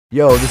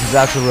Yo, this is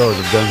Axl Rose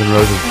of Guns N'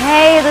 Roses.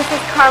 Hey, this is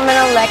Carmen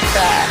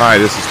Electra. Hi,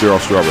 this is Daryl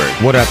Strawberry.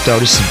 What up,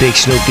 though? This is Big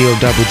Snoop D-O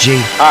Double G.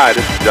 Hi,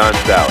 this is John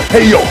Sally.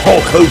 Hey, yo,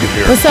 Hulk Hogan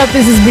here. What's up?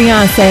 This is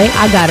Beyonce.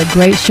 I got a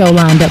great show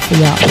lined up for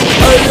y'all.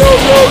 Hey,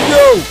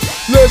 yo.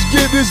 Let's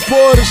get this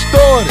party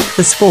started.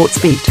 The Sports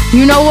Beat.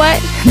 You know what?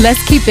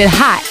 Let's keep it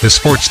hot. The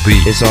Sports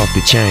Beat is off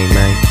the chain,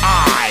 man.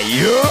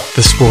 Yeah.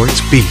 The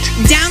Sports Beat.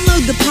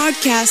 Download the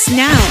podcast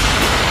now.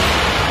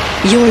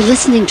 You're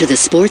listening to The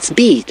Sports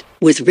Beat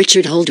with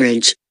Richard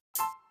Holdridge.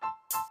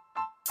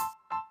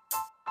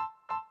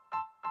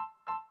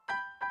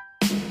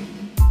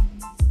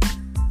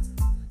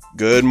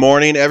 Good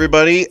morning,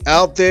 everybody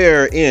out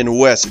there in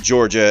West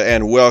Georgia,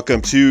 and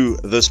welcome to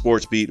the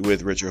Sports Beat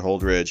with Richard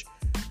Holdridge.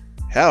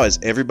 How is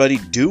everybody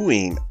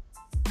doing?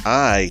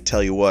 I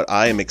tell you what,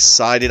 I am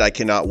excited. I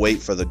cannot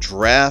wait for the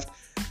draft.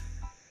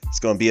 It's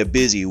going to be a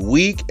busy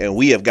week, and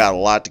we have got a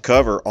lot to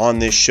cover on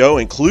this show,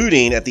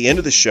 including at the end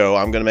of the show,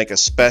 I'm going to make a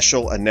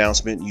special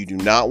announcement. You do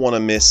not want to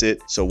miss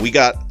it. So we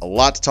got a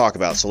lot to talk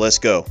about. So let's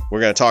go. We're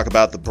going to talk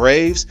about the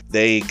Braves.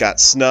 They got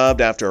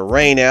snubbed after a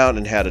rain out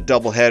and had a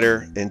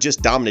doubleheader and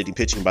just dominating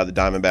pitching by the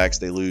Diamondbacks.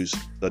 They lose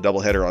the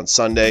doubleheader on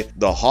Sunday.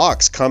 The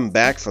Hawks come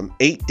back from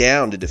 8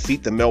 down to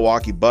defeat the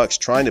Milwaukee Bucks,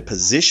 trying to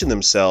position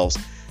themselves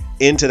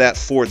into that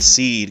 4th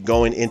seed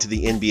going into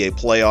the NBA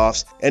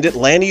playoffs. And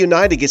Atlanta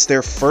United gets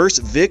their first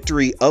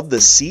victory of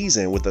the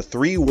season with a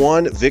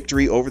 3-1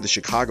 victory over the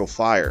Chicago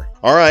Fire.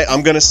 All right,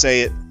 I'm going to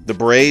say it. The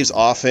Braves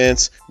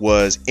offense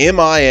was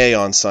MIA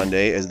on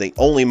Sunday as they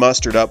only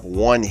mustered up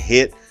 1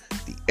 hit.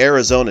 The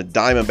Arizona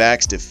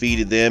Diamondbacks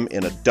defeated them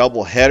in a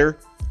doubleheader.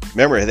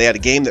 Remember, they had a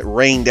game that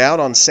rained out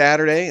on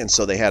Saturday, and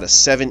so they had a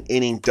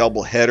 7-inning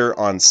doubleheader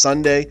on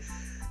Sunday.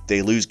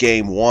 They lose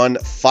game 1,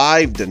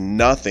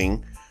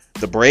 5-0.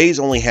 The Braves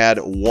only had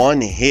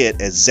 1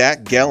 hit as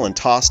Zach Gallen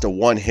tossed a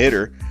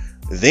 1-hitter.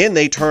 Then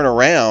they turn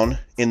around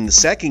in the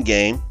second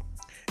game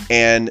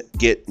and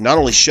get not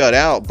only shut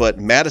out, but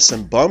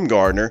Madison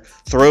Bumgarner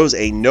throws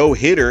a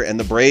no-hitter and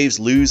the Braves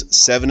lose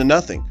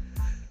 7-0.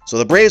 So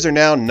the Braves are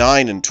now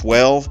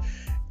 9-12,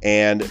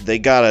 and they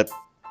got to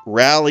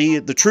rally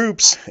the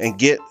troops and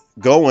get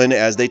going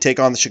as they take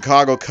on the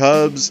Chicago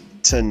Cubs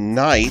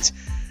tonight.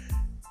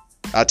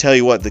 I tell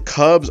you what, the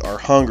Cubs are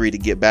hungry to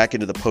get back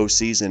into the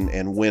postseason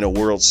and win a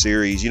World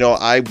Series. You know,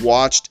 I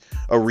watched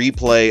a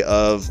replay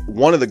of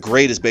one of the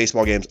greatest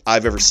baseball games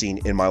I've ever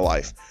seen in my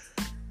life.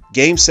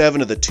 Game 7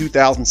 of the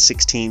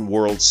 2016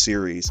 World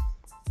Series.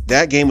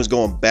 That game was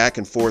going back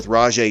and forth.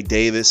 Rajai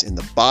Davis in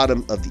the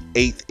bottom of the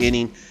 8th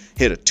inning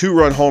hit a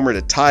 2-run homer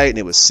to tie it, and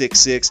it was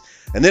 6-6.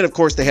 And then, of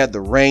course, they had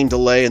the rain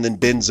delay, and then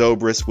Ben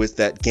Zobrist with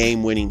that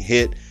game-winning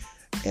hit.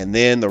 And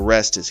then the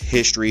rest is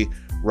history.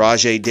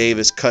 Rajai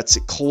Davis cuts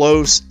it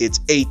close. It's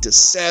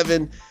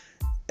 8-7.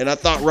 And I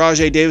thought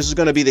Rajai Davis was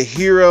going to be the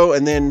hero.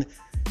 And then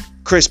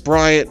Chris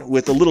Bryant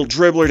with a little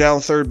dribbler down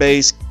third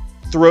base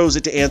throws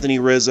it to Anthony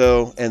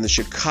Rizzo. And the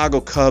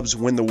Chicago Cubs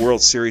win the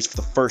World Series for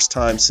the first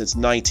time since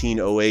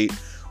 1908.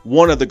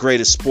 One of the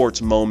greatest sports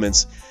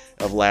moments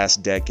of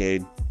last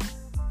decade.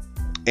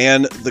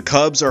 And the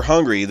Cubs are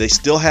hungry. They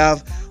still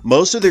have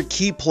most of their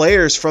key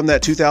players from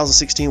that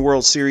 2016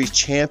 World Series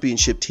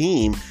championship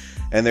team,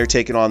 and they're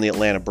taking on the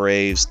Atlanta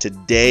Braves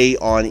today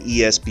on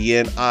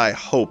ESPN. I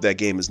hope that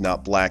game is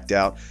not blacked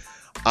out.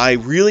 I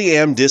really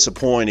am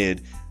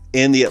disappointed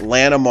in the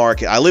Atlanta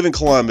market. I live in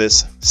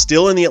Columbus,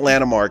 still in the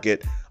Atlanta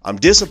market. I'm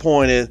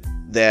disappointed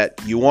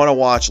that you want to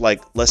watch,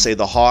 like, let's say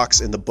the Hawks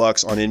and the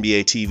Bucks on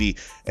NBA TV,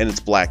 and it's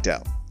blacked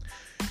out.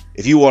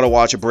 If you want to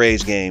watch a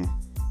Braves game,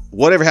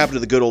 whatever happened to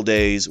the good old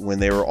days when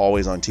they were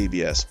always on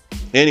TBS?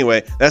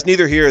 Anyway, that's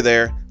neither here or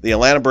there. The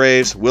Atlanta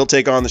Braves will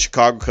take on the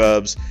Chicago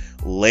Cubs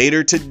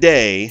later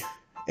today.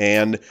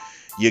 And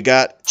you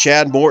got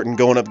Chad Morton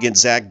going up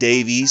against Zach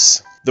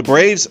Davies. The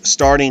Braves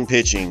starting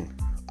pitching.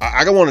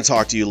 I want to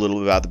talk to you a little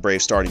bit about the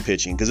Braves starting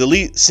pitching, because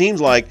it seems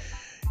like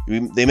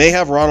they may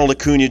have Ronald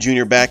Acuna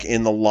Jr. back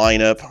in the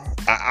lineup.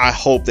 I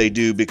hope they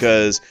do,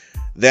 because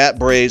that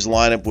Braves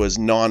lineup was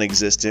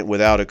non-existent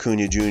without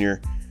Acuna Jr.,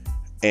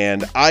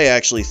 and I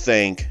actually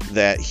think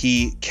that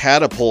he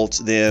catapults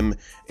them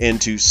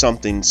into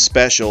something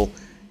special.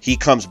 He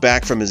comes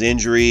back from his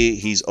injury.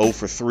 He's 0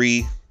 for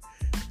 3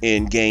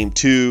 in Game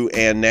 2.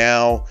 And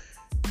now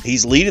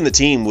he's leading the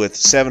team with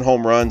 7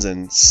 home runs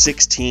and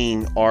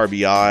 16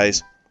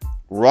 RBIs.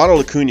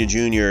 Ronald Acuna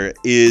Jr.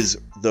 is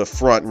the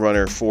front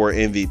runner for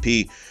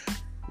MVP.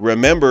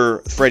 Remember,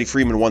 Freddie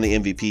Freeman won the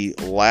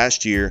MVP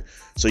last year.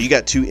 So you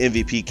got 2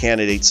 MVP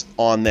candidates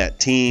on that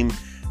team.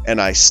 And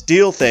I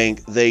still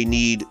think they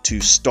need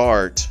to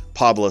start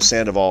Pablo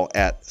Sandoval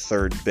at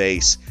third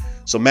base.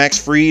 So Max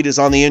Fried is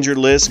on the injured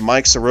list.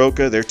 Mike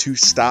Soroka, their two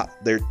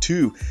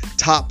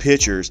top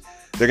pitchers.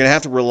 They're going to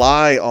have to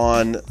rely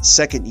on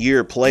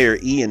second-year player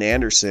Ian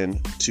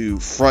Anderson to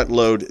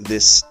front-load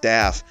this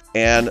staff.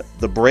 And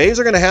the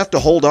Braves are going to have to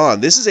hold on.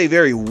 This is a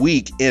very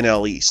weak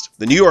NL East.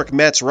 The New York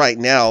Mets right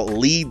now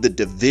lead the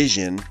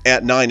division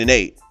at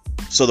 9-8.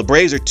 So the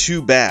Braves are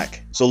 2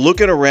 back. So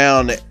looking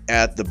around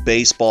at the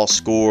baseball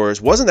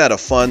scores, wasn't that a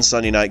fun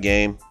Sunday night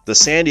game? The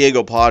San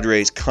Diego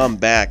Padres come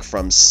back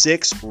from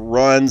 6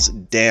 runs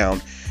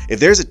down. If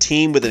there's a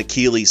team with an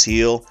Achilles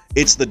heel,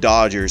 it's the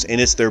Dodgers,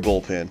 and it's their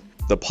bullpen.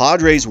 The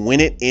Padres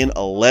win it in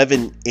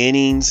 11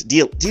 innings.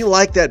 Do you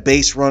like that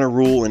base runner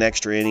rule in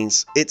extra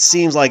innings? It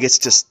seems like it's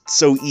just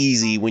so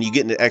easy when you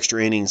get into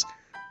extra innings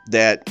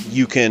that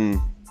you can...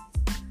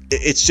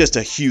 It's just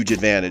a huge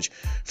advantage.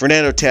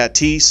 Fernando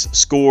Tatis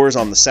scores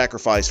on the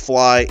sacrifice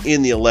fly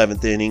in the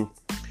 11th inning.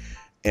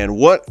 And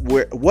where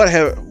would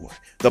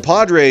the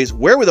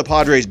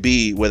Padres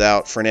be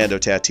without Fernando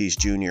Tatis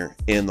Jr.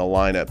 in the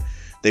lineup?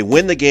 They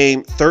win the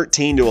game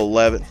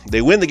 13-11.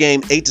 They win the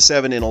game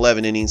 8-7 in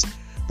 11 innings.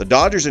 The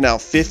Dodgers are now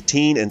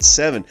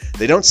 15-7.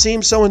 They don't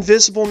seem so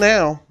invisible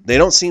now.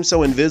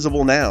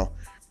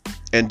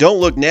 And don't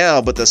look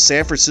now, but the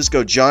San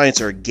Francisco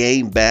Giants are a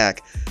game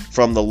back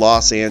from the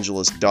Los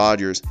Angeles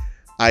Dodgers.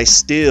 I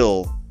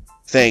still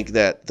think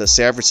that the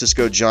San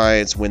Francisco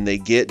Giants, when they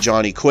get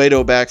Johnny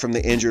Cueto back from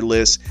the injured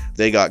list,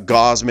 they got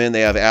Gausman,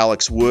 they have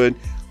Alex Wood.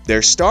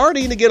 They're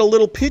starting to get a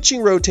little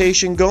pitching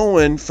rotation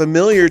going,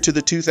 familiar to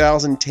the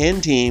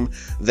 2010 team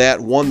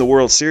that won the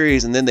World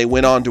Series, and then they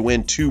went on to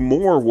win 2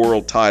 more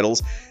world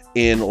titles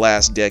in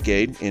last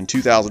decade, in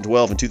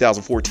 2012 and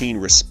 2014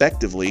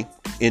 respectively.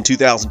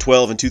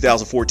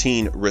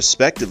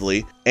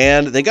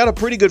 And they got a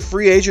pretty good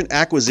free agent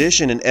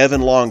acquisition in Evan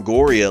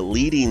Longoria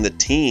leading the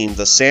team.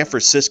 The San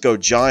Francisco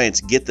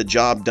Giants get the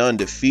job done,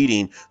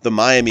 defeating the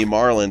Miami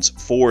Marlins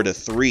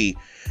 4-3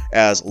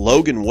 as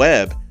Logan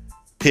Webb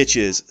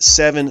pitches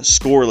 7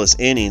 scoreless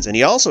innings, and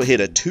he also hit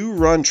a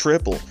 2-run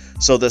triple.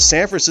 So the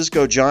San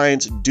Francisco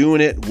Giants doing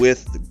it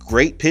with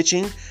great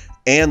pitching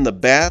and the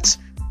bats.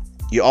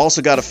 You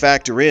also got to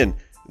factor in,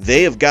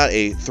 they have got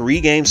a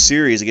 3-game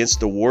series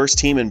against the worst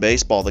team in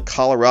baseball, the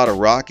Colorado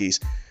Rockies.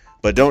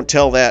 But don't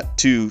tell that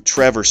to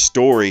Trevor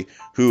Story,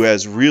 who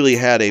has really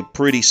had a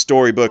pretty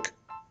storybook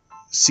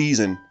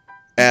season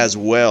as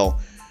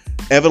well.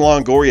 Evan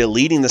Longoria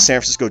leading the San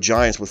Francisco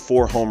Giants with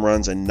 4 home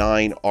runs and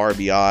 9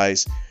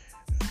 RBIs.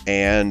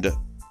 And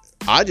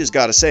I just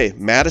got to say,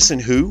 Madison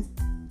who?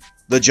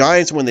 The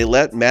Giants, when they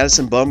let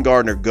Madison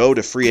Bumgarner go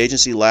to free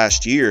agency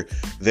last year,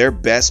 their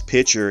best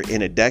pitcher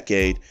in a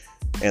decade,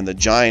 and the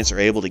Giants are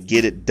able to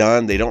get it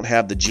done. They don't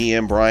have the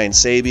GM Brian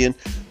Sabian,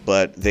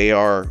 but they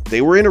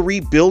were in a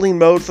rebuilding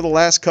mode for the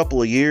last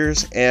couple of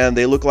years, and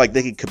they look like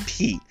they could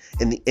compete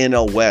in the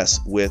NL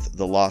West with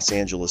the Los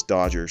Angeles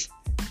Dodgers.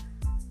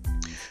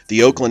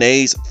 The Oakland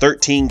A's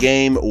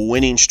 13-game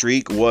winning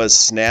streak was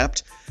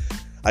snapped.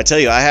 I tell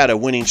you, I had a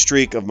winning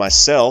streak of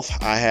myself.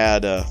 I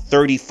had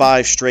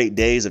 35 straight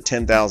days of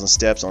 10,000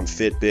 steps on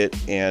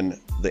Fitbit, and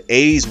the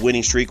A's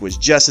winning streak was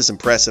just as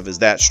impressive as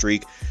that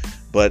streak,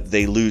 but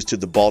they lose to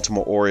the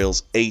Baltimore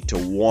Orioles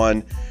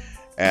 8-1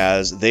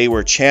 as they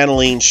were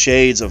channeling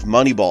shades of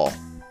Moneyball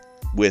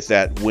with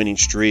that winning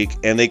streak,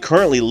 and they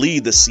currently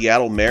lead the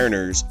Seattle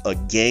Mariners a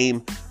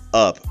game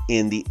up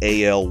in the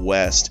AL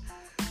West.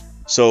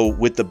 So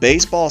with the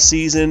baseball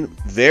season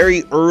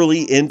very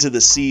early into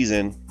the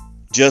season,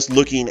 just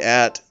looking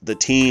at the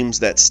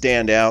teams that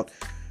stand out,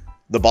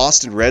 the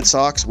Boston Red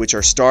Sox, which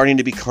are starting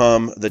to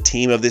become the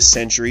team of this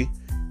century.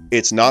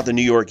 It's not the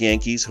New York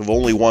Yankees, who've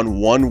only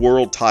won 1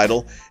 world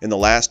title in the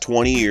last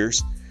 20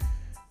 years.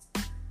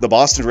 The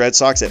Boston Red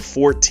Sox at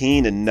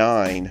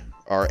 14-9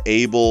 are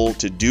able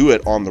to do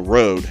it on the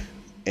road,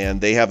 and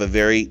they have a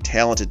very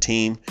talented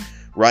team.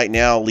 Right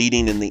now,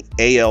 leading in the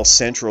AL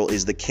Central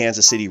is the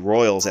Kansas City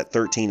Royals at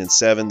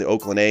 13-7. The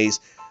Oakland A's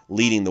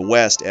leading the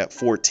West at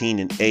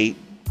 14-8.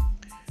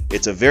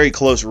 It's a very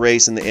close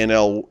race in the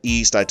NL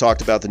East. I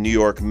talked about the New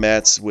York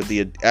Mets with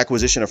the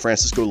acquisition of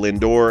Francisco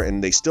Lindor,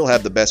 and they still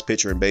have the best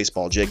pitcher in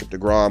baseball, Jacob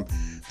deGrom.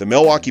 The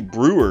Milwaukee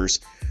Brewers,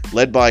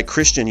 led by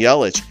Christian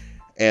Yelich,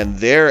 and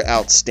their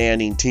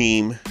outstanding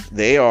team,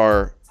 they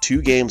are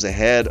 2 games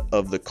ahead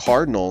of the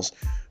Cardinals,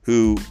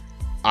 who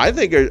I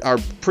think are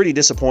pretty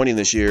disappointing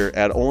this year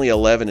at only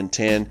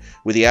 11-10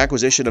 with the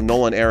acquisition of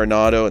Nolan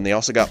Arenado, and they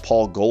also got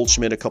Paul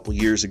Goldschmidt a couple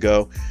years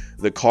ago.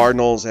 The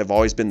Cardinals have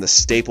always been the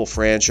staple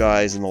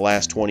franchise in the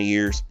last 20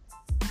 years.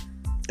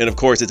 And of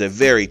course, it's a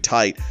very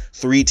tight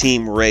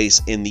 3-team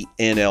race in the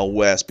NL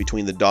West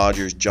between the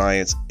Dodgers,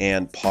 Giants,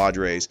 and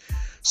Padres.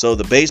 So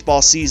the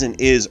baseball season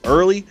is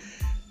early,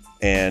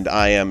 and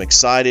I am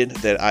excited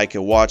that I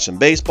can watch some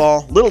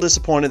baseball. A little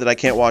disappointed that I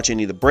can't watch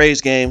any of the Braves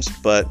games,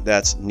 but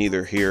that's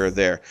neither here or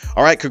there.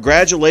 All right,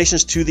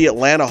 congratulations to the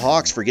Atlanta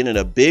Hawks for getting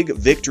a big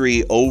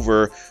victory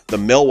over the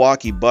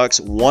Milwaukee Bucks,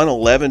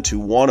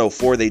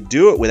 111-104. They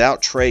do it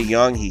without Trae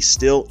Young. He's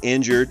still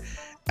injured,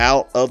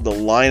 out of the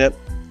lineup.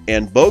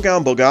 And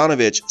Bojan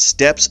Bogdanovic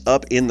steps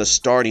up in the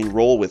starting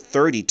role with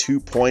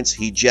 32 points.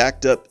 He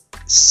jacked up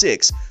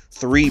 6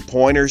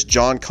 3-pointers.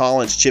 John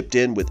Collins chipped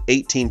in with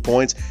 18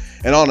 points.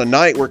 And on a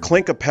night where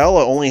Clint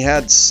Capella only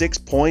had 6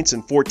 points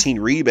and 14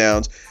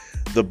 rebounds,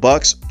 The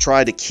Bucks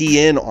tried to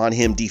key in on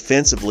him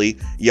defensively.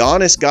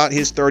 Giannis got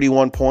his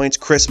 31 points,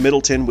 Chris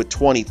Middleton with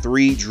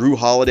 23, Drew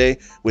Holiday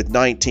with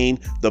 19.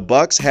 The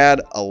Bucks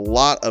had a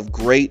lot of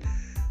great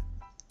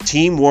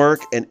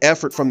teamwork and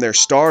effort from their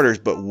starters,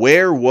 but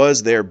where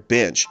was their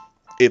bench?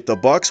 If the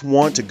Bucks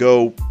want to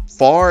go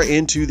far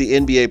into the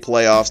NBA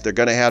playoffs, they're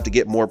going to have to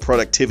get more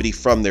productivity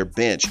from their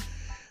bench.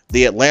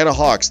 The Atlanta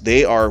Hawks,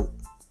 they are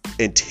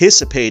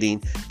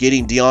anticipating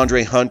getting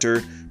DeAndre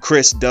Hunter,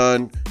 Chris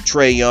Dunn,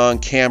 Trae Young,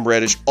 Cam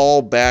Reddish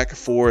all back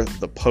for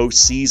the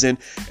postseason.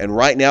 And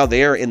right now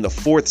they are in the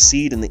 4th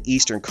seed in the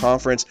Eastern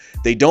Conference.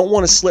 They don't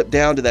want to slip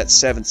down to that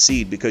 7th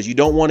seed because you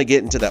don't want to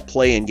get into that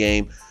play-in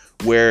game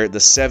where the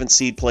 7th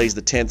seed plays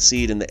the 10th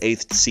seed and the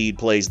 8th seed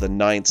plays the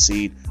 9th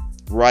seed.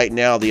 Right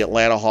now, the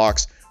Atlanta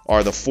Hawks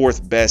are the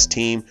 4th best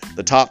team.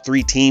 The top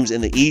 3 teams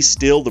in the East,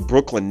 still the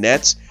Brooklyn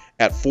Nets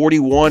at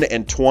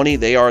 41-20.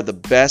 They are the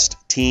best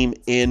team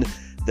in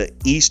the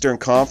Eastern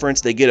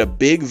Conference. They get a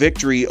big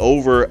victory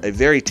over a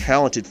very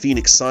talented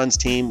Phoenix Suns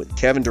team with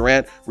Kevin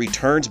Durant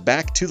returns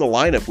back to the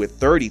lineup with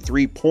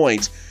 33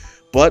 points.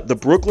 But the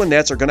Brooklyn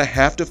Nets are going to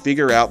have to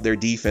figure out their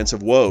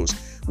defensive woes.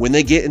 When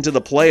they get into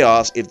the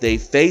playoffs, if they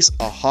face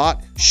a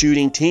hot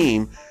shooting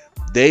team,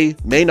 they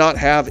may not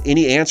have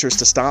any answers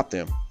to stop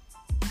them.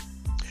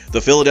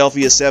 The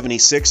Philadelphia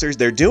 76ers,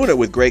 they're doing it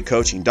with great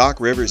coaching. Doc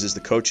Rivers is the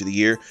coach of the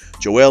year.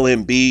 Joel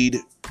Embiid,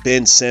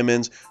 Ben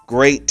Simmons,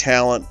 great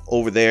talent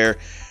over there.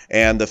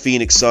 And the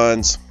Phoenix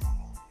Suns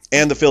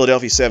and the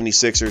Philadelphia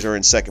 76ers are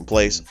in 2nd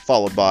place,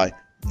 followed by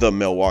the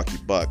Milwaukee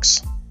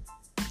Bucks.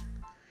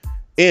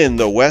 In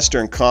the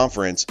Western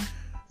Conference,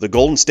 the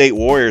Golden State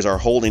Warriors are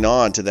holding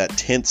on to that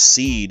 10th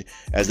seed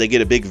as they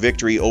get a big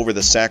victory over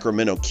the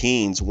Sacramento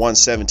Kings,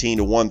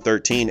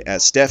 117-113,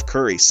 as Steph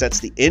Curry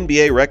sets the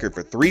NBA record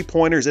for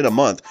three-pointers in a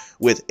month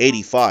with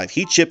 85.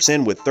 He chips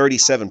in with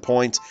 37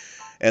 points,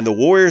 and the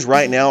Warriors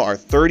right now are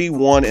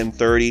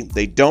 31-30.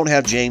 They don't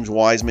have James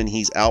Wiseman.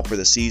 He's out for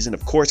the season.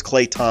 Of course,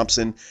 Klay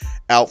Thompson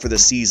out for the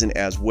season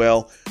as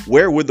well.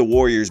 Where would the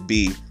Warriors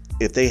be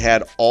if they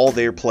had all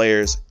their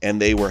players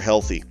and they were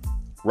healthy?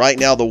 Right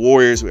now, the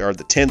Warriors are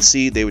the 10th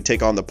seed. They would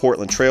take on the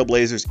Portland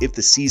Trailblazers if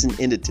the season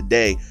ended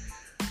today.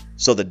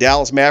 So the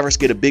Dallas Mavericks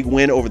get a big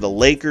win over the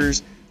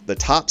Lakers. The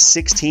top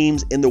 6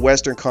 teams in the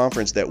Western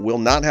Conference that will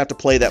not have to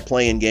play that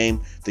play-in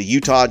game: the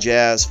Utah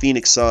Jazz,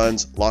 Phoenix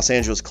Suns, Los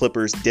Angeles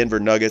Clippers,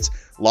 Denver Nuggets,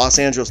 Los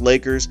Angeles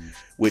Lakers,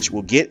 which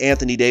will get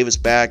Anthony Davis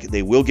back.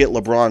 They will get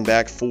LeBron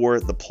back for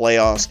the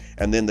playoffs,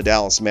 and then the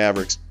Dallas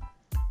Mavericks.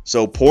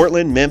 So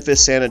Portland, Memphis,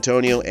 San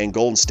Antonio, and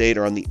Golden State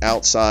are on the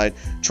outside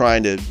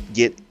trying to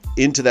get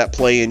into that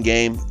play-in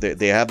game.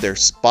 They have their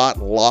spot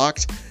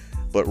locked,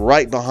 but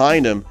right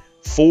behind them,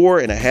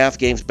 4.5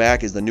 games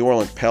back, is the New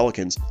Orleans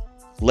Pelicans,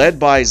 led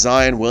by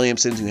Zion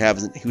Williamson,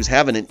 who's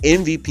having an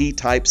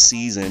MVP-type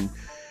season,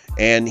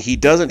 and he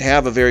doesn't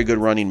have a very good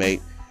running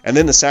mate. And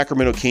then the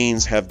Sacramento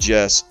Kings have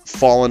just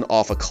fallen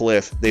off a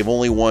cliff. They've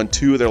only won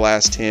 2 of their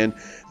last 10.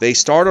 They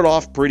started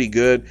off pretty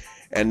good,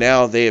 and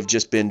now they have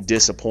just been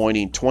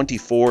disappointing,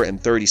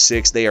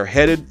 24-36. They are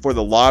headed for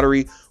the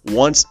lottery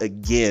once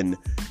again.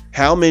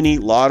 How many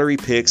lottery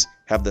picks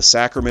have the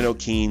Sacramento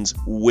Kings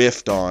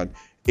whiffed on?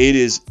 It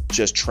is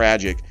just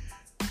tragic.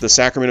 The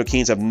Sacramento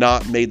Kings have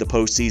not made the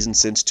postseason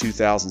since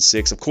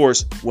 2006. Of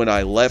course, when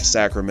I left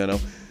Sacramento,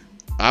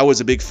 I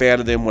was a big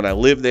fan of them when I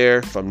lived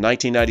there. From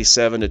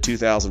 1997 to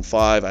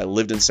 2005, I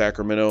lived in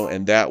Sacramento,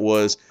 and that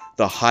was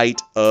the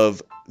height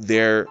of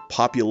their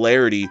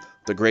popularity,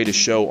 the greatest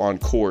show on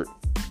court.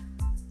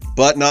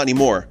 But not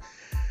anymore.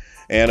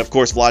 And, of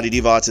course, Vlade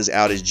Divac is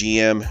out as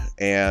GM,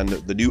 and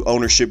the new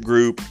ownership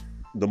group,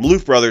 the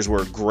Maloof brothers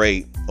were a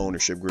great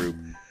ownership group.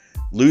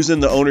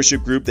 Losing the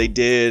ownership group they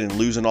did and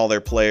losing all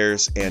their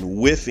players and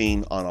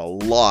whiffing on a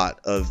lot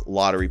of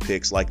lottery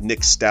picks like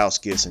Nick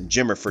Stauskas and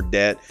Jimmer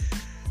Fredette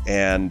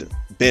and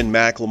Ben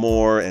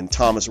McLemore and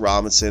Thomas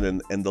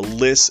Robinson, and the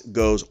list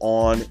goes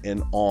on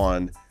and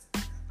on.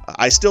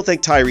 I still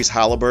think Tyrese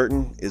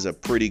Halliburton is a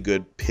pretty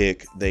good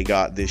pick they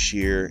got this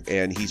year,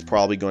 and he's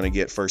probably going to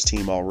get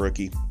first-team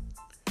All-Rookie.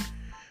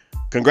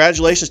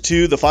 Congratulations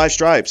to the Five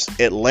Stripes.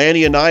 Atlanta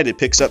United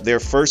picks up their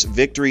first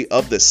victory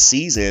of the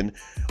season,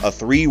 a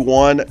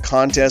 3-1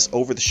 contest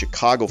over the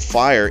Chicago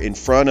Fire in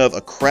front of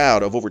a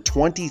crowd of over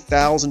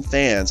 20,000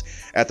 fans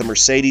at the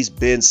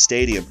Mercedes-Benz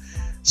Stadium.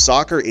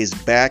 Soccer is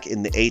back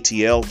in the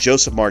ATL.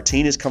 Joseph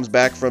Martinez comes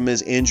back from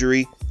his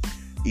injury.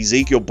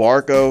 Ezekiel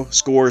Barco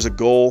scores a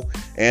goal,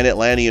 and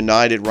Atlanta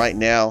United right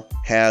now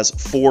has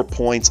 4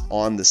 points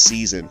on the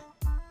season.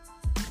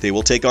 They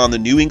will take on the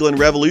New England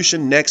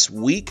Revolution next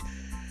week,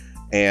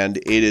 and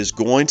it is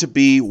going to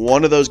be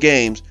one of those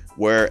games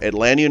where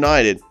Atlanta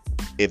United,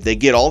 if they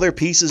get all their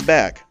pieces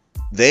back,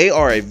 they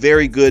are a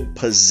very good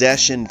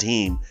possession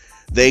team.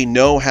 They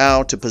know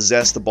how to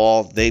possess the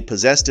ball. They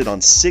possessed it on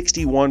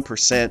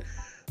 61%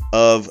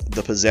 of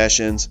the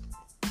possessions.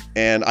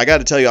 And I got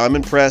to tell you, I'm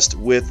impressed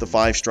with the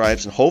Five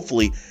Stripes, and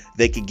hopefully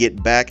they could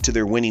get back to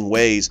their winning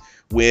ways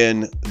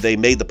when they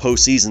made the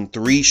postseason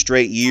 3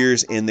 straight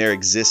years in their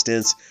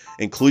existence,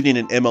 including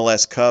an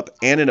MLS Cup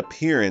and an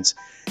appearance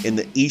in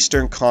the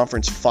Eastern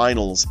Conference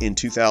Finals in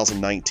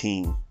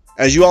 2019.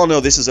 As you all know,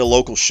 this is a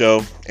local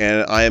show,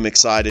 and I am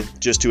excited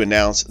just to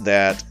announce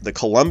that the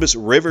Columbus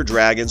River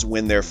Dragons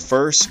win their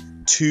first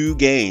 2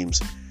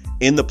 games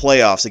in the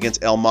playoffs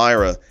against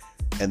Elmira,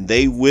 and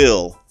they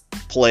will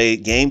play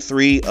Game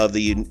 3 of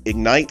the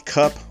Ignite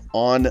Cup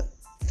on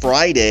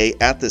Friday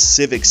at the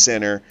Civic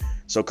Center.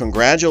 So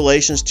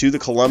congratulations to the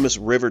Columbus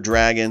River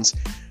Dragons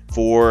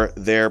for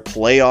their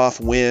playoff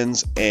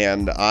wins,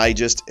 and I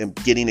just am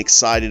getting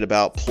excited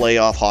about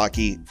playoff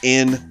hockey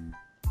in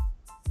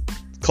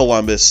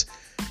Columbus.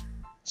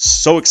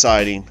 So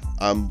exciting.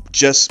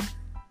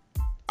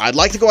 I'd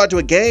like to go out to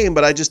a game,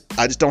 but I just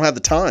don't have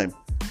the time.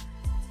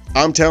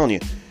 I'm telling you,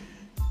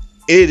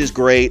 it is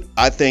great.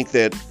 I think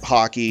that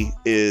hockey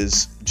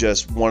is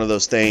just one of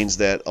those things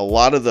that a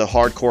lot of the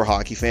hardcore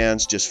hockey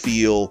fans just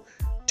feel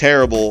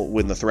terrible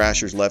when the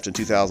Thrashers left in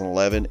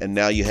 2011, and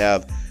now you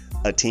have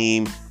a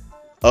team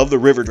of the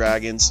River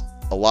Dragons.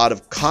 A lot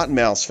of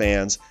Cottonmouths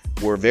fans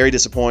were very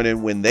disappointed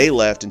when they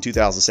left in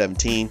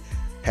 2017,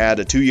 had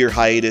a 2-year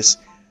hiatus,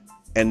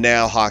 and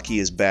now hockey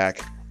is back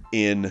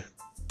in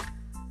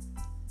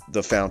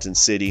the Fountain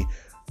City.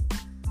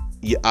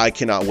 I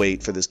cannot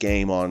wait for this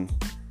game on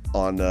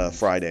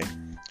Friday.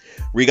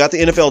 We got the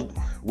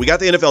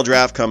NFL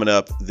draft coming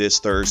up this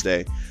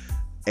Thursday,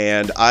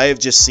 and I have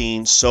just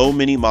seen so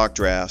many mock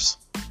drafts.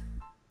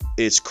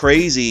 It's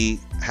crazy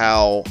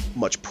how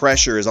much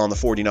pressure is on the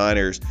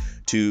 49ers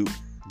to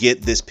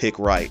get this pick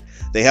right.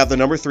 They have the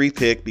number 3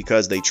 pick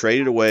because they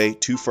traded away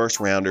 2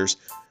 first-rounders.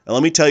 And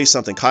let me tell you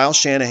something, Kyle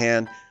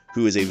Shanahan,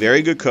 who is a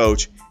very good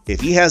coach, if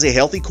he has a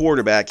healthy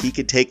quarterback, he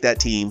could take that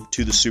team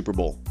to the Super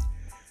Bowl.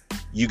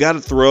 You got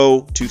to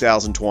throw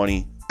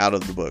 2020 out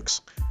of the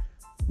books.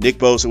 Nick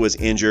Bosa was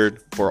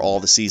injured for all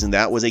the season.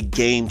 That was a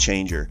game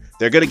changer.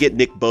 They're going to get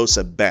Nick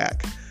Bosa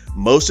back.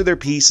 Most of their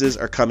pieces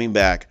are coming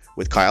back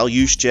with Kyle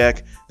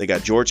Juszczyk. They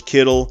got George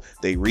Kittle.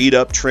 They read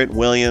up Trent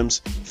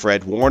Williams.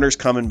 Fred Warner's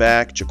coming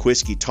back.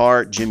 Jaquiski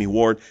Tartt, Jimmy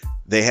Ward.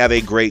 They have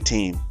a great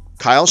team.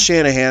 Kyle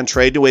Shanahan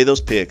traded away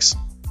those picks.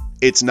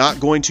 It's not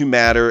going to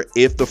matter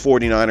if the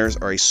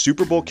 49ers are a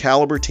Super Bowl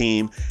caliber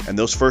team and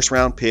those first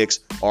round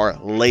picks are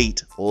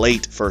late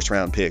first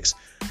round picks,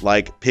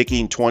 like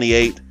picking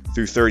 28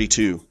 through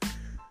 32.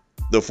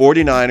 The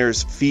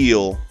 49ers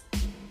feel,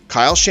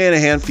 Kyle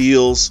Shanahan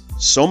feels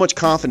so much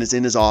confidence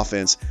in his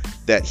offense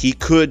that he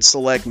could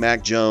select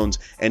Mac Jones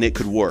and it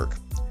could work.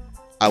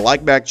 I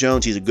like Mac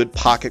Jones. He's a good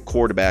pocket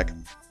quarterback.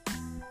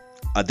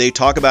 They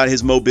talk about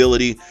his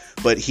mobility,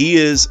 but he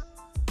is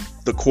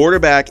the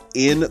quarterback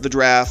in the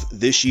draft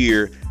this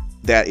year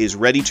that is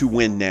ready to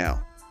win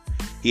now.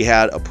 He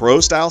had a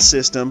pro-style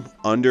system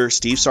under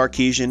Steve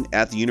Sarkisian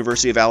at the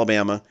University of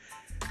Alabama,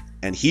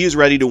 and he is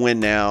ready to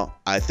win now.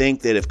 I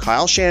think that if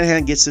Kyle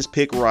Shanahan gets this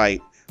pick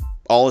right,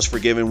 all is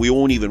forgiven. We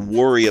won't even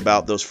worry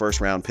about those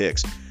first-round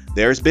picks.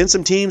 There's been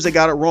some teams that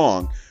got it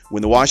wrong.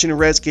 When the Washington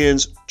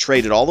Redskins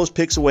traded all those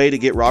picks away to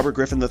get Robert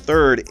Griffin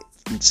III,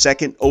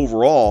 second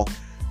overall,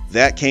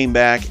 that came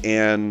back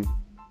and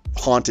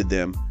haunted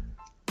them.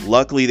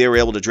 Luckily, they were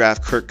able to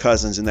draft Kirk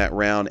Cousins in that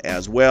round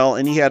as well,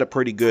 and he had a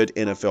pretty good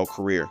NFL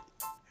career.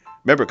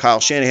 Remember, Kyle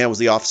Shanahan was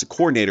the offensive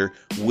coordinator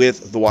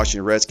with the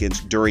Washington Redskins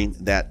during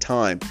that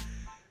time.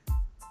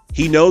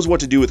 He knows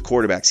what to do with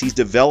quarterbacks. He's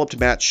developed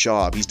Matt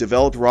Schaub. He's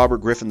developed Robert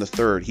Griffin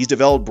III. He's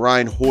developed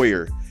Brian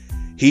Hoyer.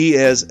 He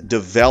has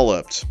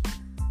developed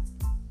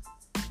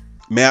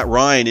Matt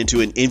Ryan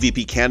into an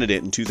MVP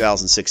candidate in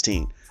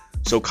 2016.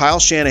 So Kyle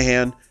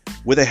Shanahan,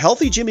 with a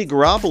healthy Jimmy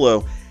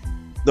Garoppolo,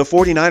 the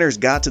 49ers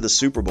got to the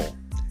Super Bowl.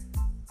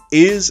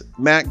 Is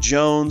Mac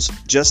Jones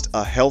just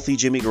a healthy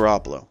Jimmy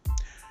Garoppolo?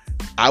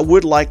 I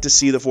would like to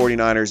see the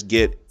 49ers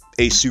get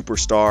a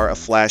superstar, a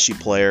flashy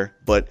player,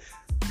 but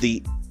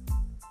the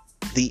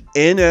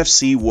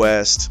NFC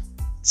West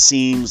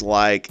seems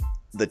like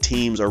the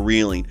teams are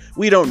reeling.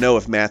 We don't know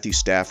if Matthew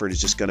Stafford is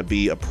just going to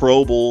be a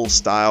Pro Bowl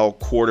style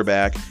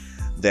quarterback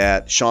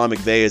that Sean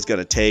McVay is going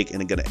to take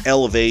and going to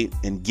elevate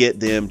and get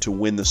them to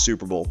win the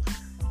Super Bowl.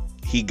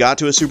 He got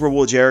to a Super Bowl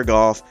with Jared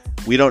Goff.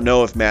 We don't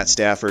know if Matt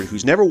Stafford,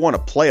 who's never won a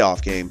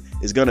playoff game,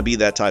 is going to be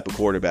that type of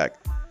quarterback.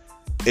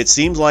 It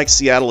seems like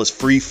Seattle is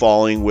free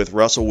falling with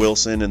Russell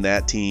Wilson and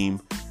that team.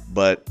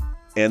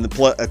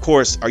 Of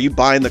course, are you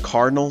buying the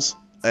Cardinals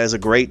as a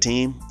great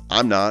team?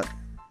 I'm not.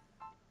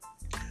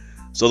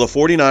 So the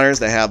 49ers,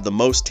 that have the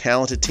most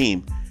talented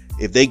team,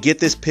 if they get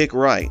this pick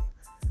right,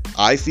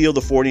 I feel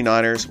the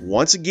 49ers,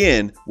 once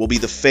again, will be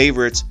the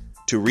favorites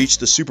to reach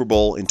the Super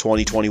Bowl in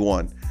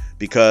 2021.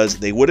 Because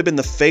they would have been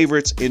the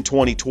favorites in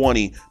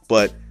 2020,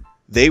 but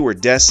they were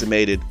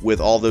decimated with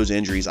all those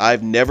injuries.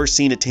 I've never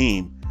seen a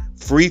team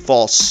free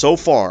fall so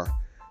far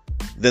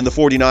than the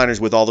 49ers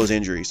with all those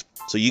injuries.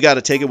 So you got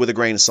to take it with a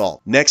grain of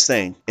salt. Next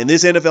thing, in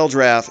this NFL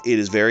draft, it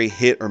is very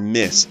hit or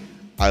miss.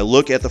 I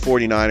look at the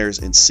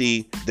 49ers and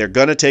see they're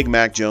going to take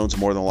Mac Jones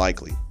more than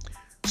likely.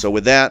 So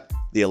with that,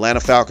 the Atlanta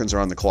Falcons are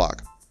on the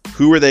clock.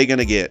 Who are they going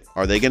to get?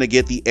 Are they going to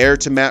get the heir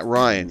to Matt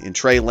Ryan in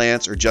Trey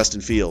Lance or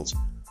Justin Fields?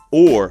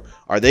 Or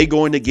are they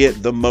going to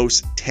get the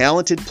most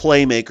talented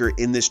playmaker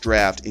in this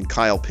draft in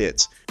Kyle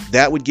Pitts?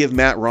 That would give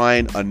Matt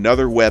Ryan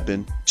another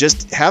weapon.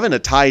 Just having a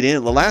tight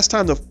end. The last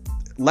time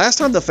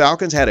the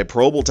Falcons had a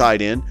Pro Bowl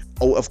tight end,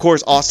 of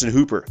course, Austin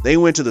Hooper. They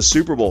went to the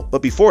Super Bowl.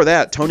 But before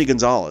that, Tony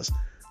Gonzalez.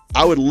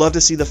 I would love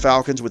to see the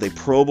Falcons with a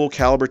Pro Bowl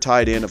caliber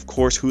tight end. Of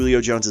course,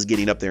 Julio Jones is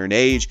getting up there in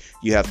age.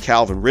 You have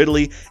Calvin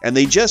Ridley, and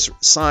they just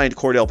signed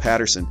Cordell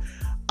Patterson.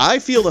 I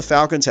feel the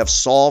Falcons have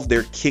solved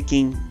their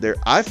kicking.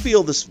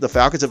 The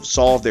Falcons have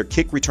solved their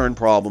kick return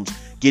problems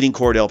getting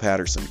Cordell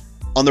Patterson.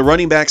 On the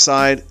running back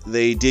side,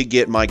 they did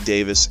get Mike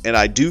Davis, and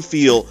I do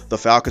feel the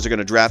Falcons are going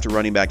to draft a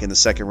running back in the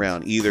second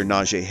round, either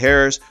Najee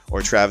Harris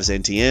or Travis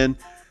Etienne.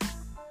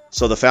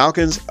 So the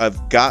Falcons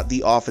have got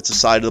the offensive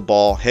side of the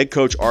ball. Head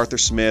coach Arthur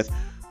Smith,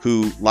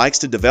 who likes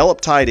to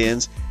develop tight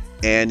ends,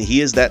 and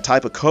he is that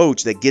type of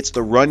coach that gets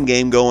the run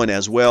game going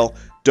as well.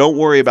 Don't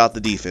worry about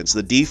the defense.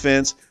 The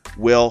defense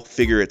will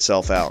figure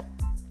itself out.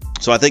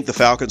 So I think the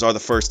Falcons are the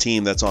first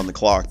team that's on the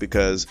clock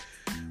because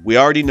we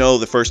already know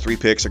the first 3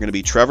 picks are going to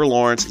be Trevor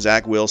Lawrence,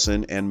 Zach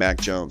Wilson, and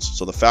Mac Jones.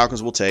 So the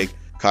Falcons will take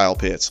Kyle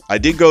Pitts. I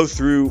did go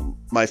through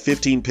my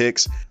 15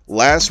 picks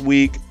last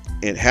week.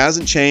 It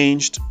hasn't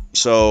changed,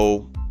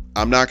 so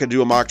I'm not going to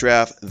do a mock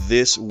draft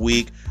this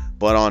week.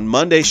 But on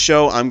Monday's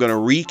show, I'm going to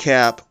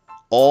recap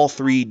all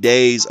 3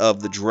 days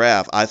of the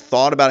draft. I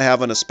thought about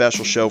having a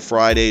special show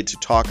Friday to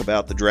talk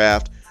about the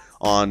draft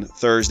on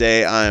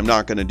Thursday. I am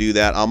not going to do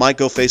that. I might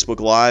go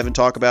Facebook Live and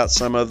talk about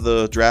some of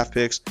the draft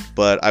picks,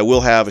 but I will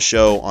have a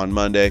show on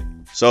Monday.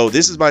 So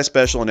this is my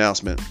special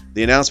announcement,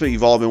 the announcement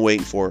you've all been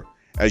waiting for.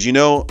 As you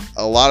know,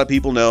 a lot of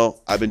people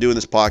know, I've been doing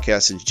this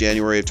podcast since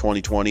January of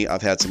 2020.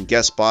 I've had some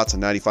guest spots on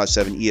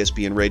 95.7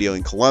 ESPN Radio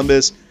in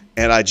Columbus,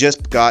 and I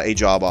just got a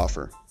job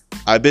offer.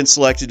 I've been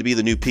selected to be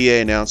the new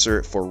PA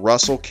announcer for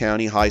Russell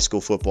County High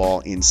School football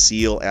in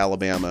Seal,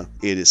 Alabama.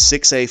 It is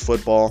 6A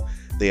football.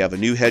 They have a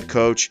new head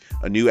coach,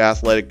 a new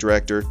athletic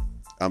director.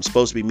 I'm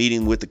supposed to be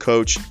meeting with the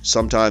coach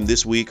sometime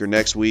this week or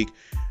next week.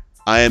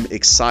 I am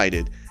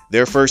excited.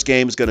 Their first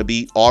game is going to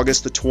be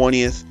August the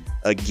 20th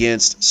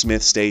against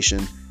Smith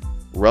Station.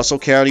 Russell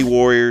County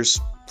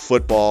Warriors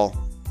football.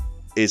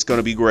 It's going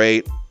to be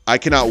great. I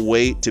cannot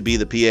wait to be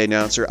the PA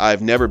announcer.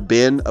 I've never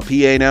been a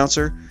PA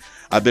announcer.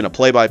 I've been a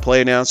play-by-play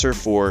announcer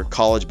for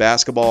college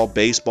basketball,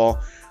 baseball.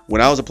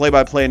 When I was a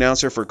play-by-play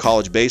announcer for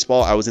college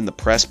baseball, I was in the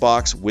press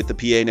box with the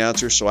PA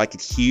announcer so I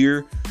could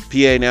hear PA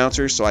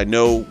announcers so I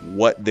know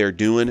what they're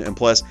doing. And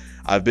plus,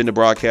 I've been to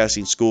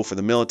broadcasting school for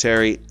the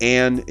military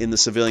and in the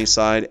civilian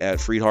side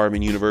at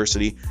Freed-Hardeman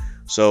University.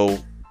 So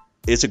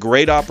it's a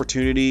great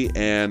opportunity,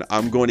 and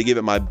I'm going to give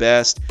it my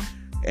best.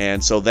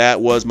 And so that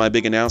was my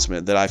big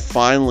announcement, that I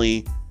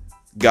finally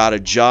got a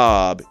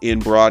job in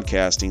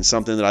broadcasting,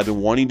 something that I've been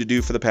wanting to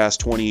do for the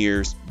past 20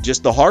 years.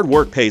 Just the hard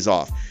work pays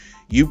off.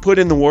 You put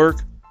in the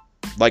work,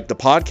 like the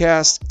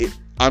podcast,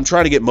 I'm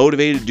trying to get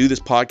motivated to do this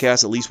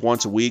podcast at least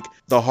once a week.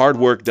 The hard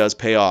work does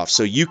pay off.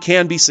 So you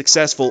can be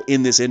successful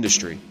in this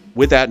industry.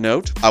 With that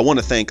note, I want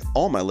to thank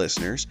all my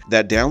listeners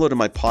that downloaded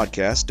my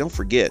podcast. Don't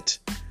forget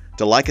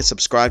to like and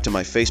subscribe to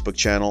my Facebook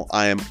channel.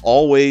 I am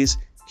always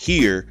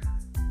here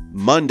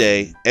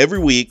Monday every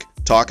week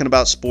talking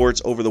about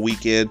sports over the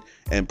weekend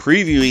and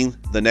previewing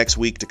the next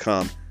week to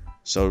come.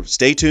 So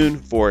stay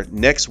tuned for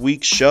next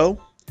week's show,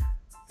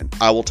 and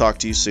I will talk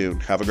to you soon.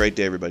 Have a great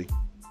day, everybody.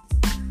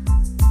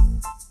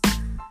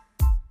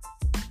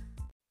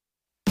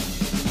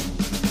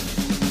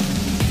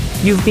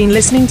 You've been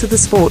listening to The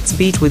Sports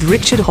Beat with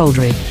Richard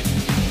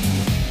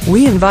Holdridge.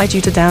 We invite you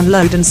to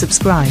download and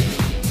subscribe.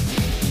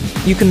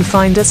 You can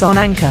find us on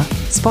Anchor,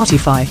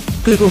 Spotify,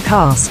 Google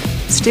Cast,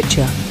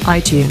 Stitcher,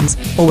 iTunes,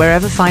 or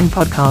wherever fine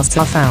podcasts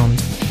are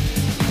found.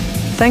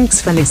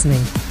 Thanks for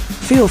listening.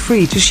 Feel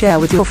free to share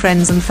with your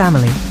friends and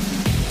family.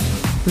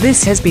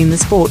 This has been The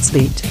Sports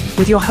Beat,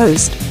 with your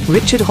host,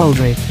 Richard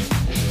Holdridge.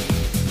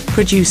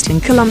 Produced in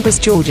Columbus,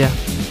 Georgia.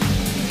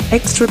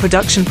 Extra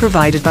production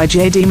provided by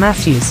J.D.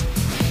 Matthews.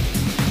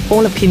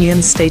 All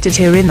opinions stated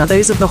herein are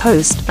those of the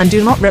host and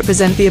do not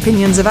represent the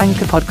opinions of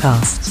Anchor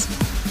Podcasts.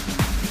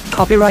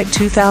 Copyright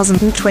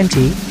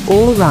 2020,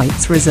 all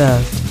rights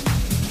reserved.